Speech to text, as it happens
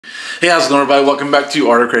Hey, how's it going, everybody? Welcome back to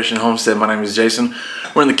Art of Creation Homestead. My name is Jason.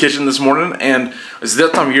 We're in the kitchen this morning, and it's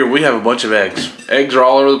that time of year we have a bunch of eggs. Eggs are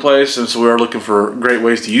all over the place, and so we are looking for great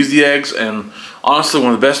ways to use the eggs. And honestly,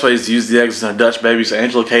 one of the best ways to use the eggs is in a Dutch baby. So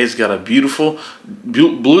Angela Kay's got a beautiful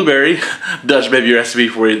blueberry Dutch baby recipe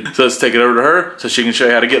for you. So let's take it over to her so she can show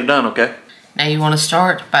you how to get it done, okay? Now you want to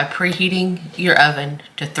start by preheating your oven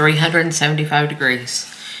to 375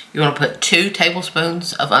 degrees. You want to put 2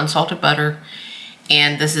 tablespoons of unsalted butter,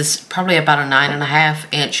 and this is probably about a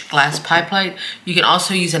 9.5-inch glass pie plate. You can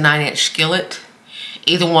also use a 9-inch skillet.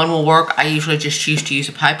 Either one will work. I usually just choose to use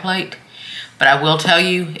a pie plate. But I will tell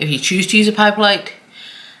you, if you choose to use a pie plate,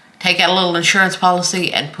 take out a little insurance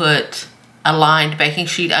policy and put a lined baking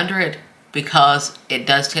sheet under it, because it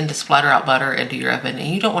does tend to splatter out butter into your oven, and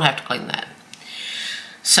you don't want to have to clean that.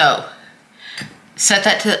 So, set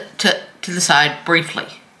that to the side briefly.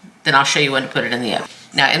 Then I'll show you when to put it in the oven.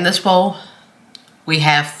 Now in this bowl, we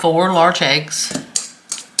have 4 large eggs.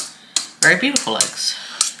 Very beautiful eggs.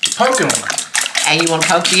 You're poking them. And you want to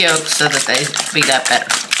poke the yolks so that they beat up better.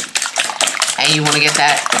 And you want to get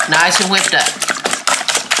that nice and whipped up.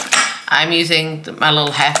 I'm using my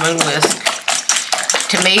little half-moon whisk.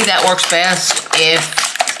 To me, that works best. If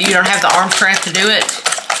you don't have the arm strength to do it,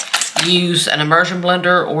 use an immersion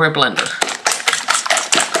blender or a blender.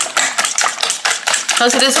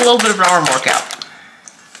 Because it is a little bit of an arm workout.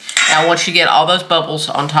 Now once you get all those bubbles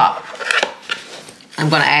on top, I'm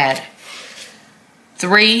going to add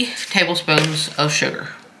 3 tablespoons of sugar.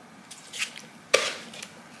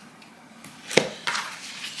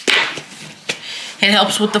 It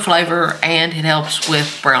helps with the flavor and it helps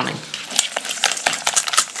with browning.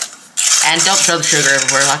 And don't throw the sugar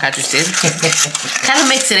everywhere like I just did. Kind of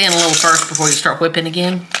mix it in a little first before you start whipping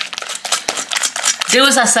again. Do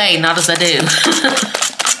as I say, not as I do.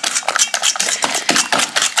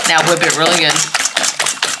 Now whip it really good.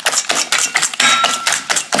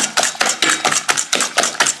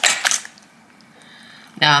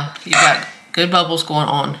 Now you've got good bubbles going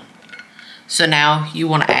on. So now you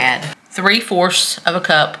want to add 3/4 of a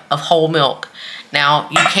cup of whole milk. Now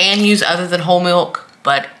you can use other than whole milk,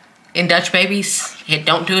 but in Dutch babies, it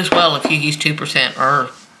don't do as well if you use 2% or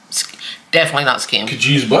definitely not skim. Could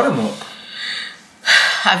you use buttermilk?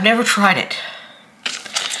 I've never tried it.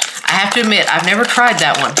 I have to admit, I've never tried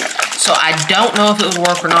that one. So I don't know if it would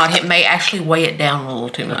work or not. It may actually weigh it down a little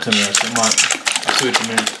too much. It might. I see what you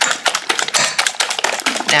mean.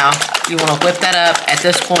 Now, you want to whip that up. At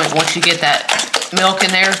this point, once you get that milk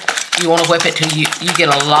in there, you want to whip it till you get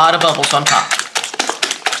a lot of bubbles on top.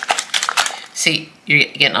 See, you're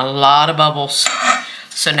getting a lot of bubbles.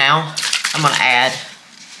 So now, I'm going to add,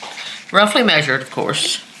 roughly measured, of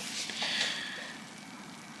course,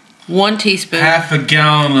 1 teaspoon. Half a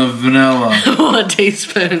gallon of vanilla. 1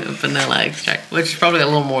 teaspoon of vanilla extract, which is probably a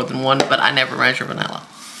little more than 1, but I never measure vanilla.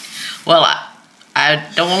 Well, I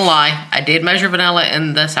don't want to lie. I did measure vanilla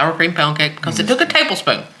in the sour cream pound cake because it took a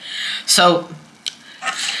tablespoon. So,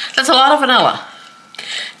 that's a lot of vanilla.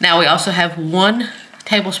 Now, we also have 1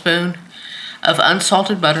 tablespoon of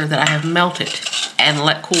unsalted butter that I have melted and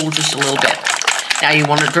let cool just a little bit. Now, you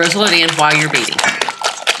want to drizzle it in while you're beating.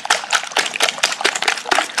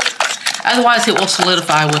 Otherwise, it will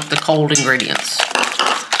solidify with the cold ingredients.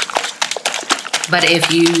 But if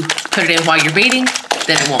you put it in while you're beating,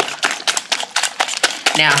 then it won't.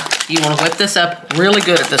 Now, you want to whip this up really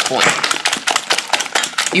good at this point.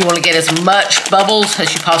 You want to get as much bubbles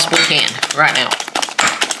as you possibly can right now.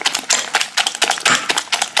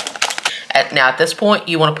 Now, at this point,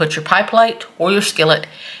 you want to put your pie plate or your skillet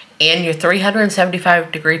in your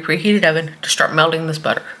 375-degree preheated oven to start melting this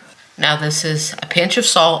butter. Now, this is a pinch of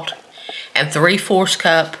salt and 3/4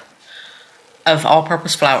 cup of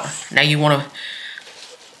all-purpose flour. Now you want to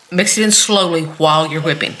mix it in slowly while you're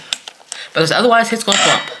whipping, because otherwise it's going to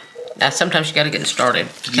clump. Now sometimes you got to get it started.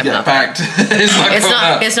 You got packed.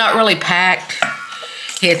 It's not really packed.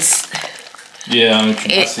 It's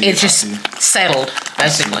it's just settled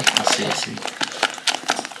basically. I see.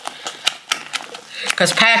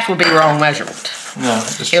 Because packed would be the wrong measurement. No,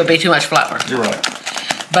 it would be too much flour. You're right.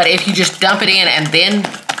 But if you just dump it in and then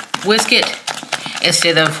whisk it,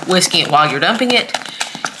 instead of whisking it while you're dumping it,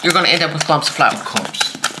 you're going to end up with clumps of flour.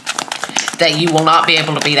 Clumps. That you will not be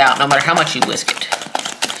able to beat out no matter how much you whisk it.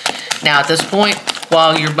 Now at this point,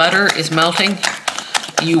 while your butter is melting,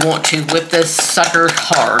 you want to whip this sucker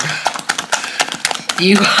hard.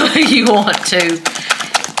 You want to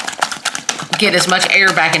get as much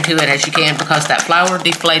air back into it as you can, because that flour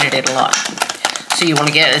deflated it a lot. So you want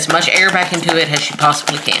to get as much air back into it as you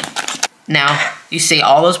possibly can. Now, you see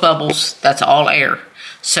all those bubbles, that's all air.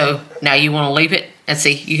 So now you want to leave it, and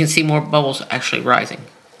see, you can see more bubbles actually rising.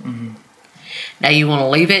 Now you want to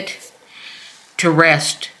leave it to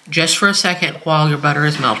rest just for a second while your butter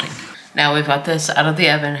is melting. Now we've got this out of the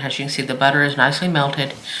oven. As you can see, the butter is nicely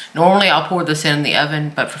melted. Normally I'll pour this in the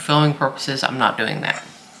oven, but for filming purposes, I'm not doing that.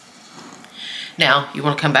 Now you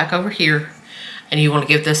want to come back over here and you want to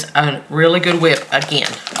give this a really good whip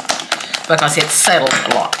again because it's settled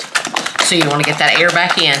a lot. So you want to get that air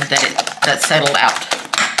back in that's settled out.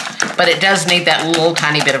 But it does need that little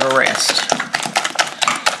tiny bit of a rest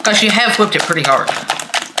because you have whipped it pretty hard.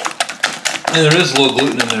 And there is a little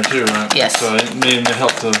gluten in there too, right? Yes. So it may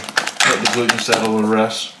help the gluten settle and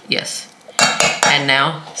rest. Yes. And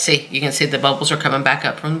now, see, you can see the bubbles are coming back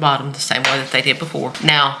up from the bottom the same way that they did before.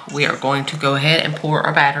 Now, we are going to go ahead and pour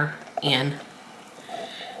our batter in.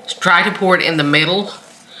 Try to pour it in the middle,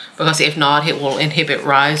 because if not, it will inhibit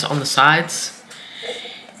rise on the sides.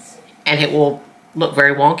 And it will look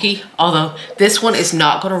very wonky. Although, this one is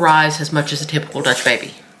not going to rise as much as a typical Dutch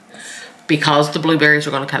baby, because the blueberries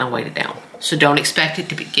are going to kind of weight it down. So don't expect it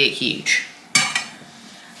to get huge,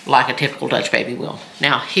 like a typical Dutch baby will.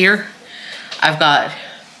 Now, here, I've got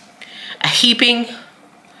a heaping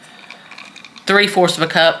 3/4 of a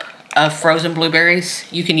cup of frozen blueberries.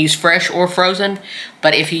 You can use fresh or frozen,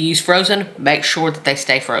 but if you use frozen, make sure that they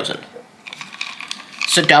stay frozen.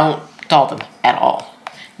 So don't thaw them at all.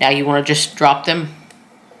 Now you want to just drop them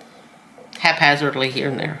haphazardly here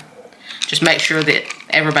and there. Just make sure that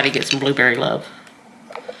everybody gets some blueberry love.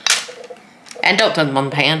 And don't throw them on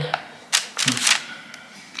the pan.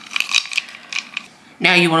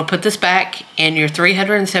 Now you want to put this back in your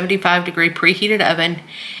 375-degree preheated oven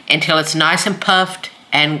until it's nice and puffed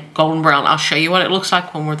and golden brown. I'll show you what it looks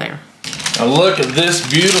like when we're there. Now look at this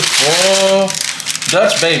beautiful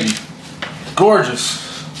Dutch baby. Gorgeous.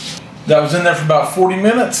 That was in there for about 40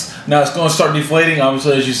 minutes. Now it's going to start deflating,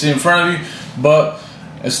 obviously, as you see in front of you, but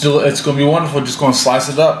it's going to be wonderful. Just going to slice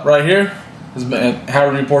it up right here,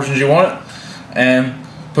 however many portions you want it, and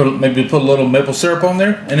maybe put a little maple syrup on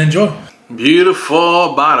there and enjoy.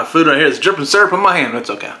 Beautiful bite of food right here. It's dripping syrup in my hand. That's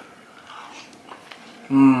okay.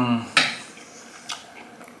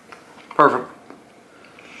 Perfect.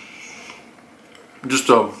 Just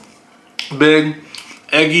a big,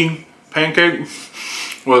 eggy pancake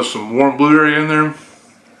with some warm blueberry in there.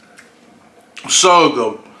 So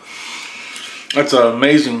good. That's an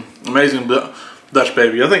amazing, amazing Dutch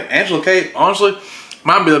baby. I think Angela Kate, honestly,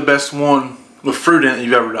 might be the best one with fruit in it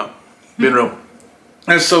you've ever done. Being real.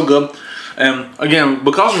 It's so good. And again,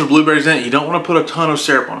 because there's blueberries in it, you don't want to put a ton of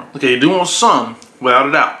syrup on it. Okay, you do want some, without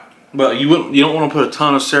a doubt. But you don't want to put a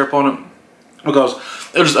ton of syrup on it because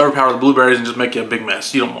it'll just overpower the blueberries and just make you a big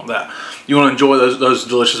mess. You don't want that. You want to enjoy those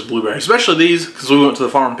delicious blueberries, especially these, because we went to the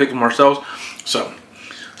farm and picked them ourselves. So,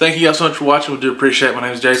 thank you guys so much for watching. We do appreciate it. My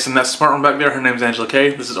name is Jason. That's the smart one back there. Her name is Angela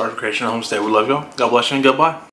Kay. This is Art of Creation Homestead. We love y'all. God bless you and goodbye.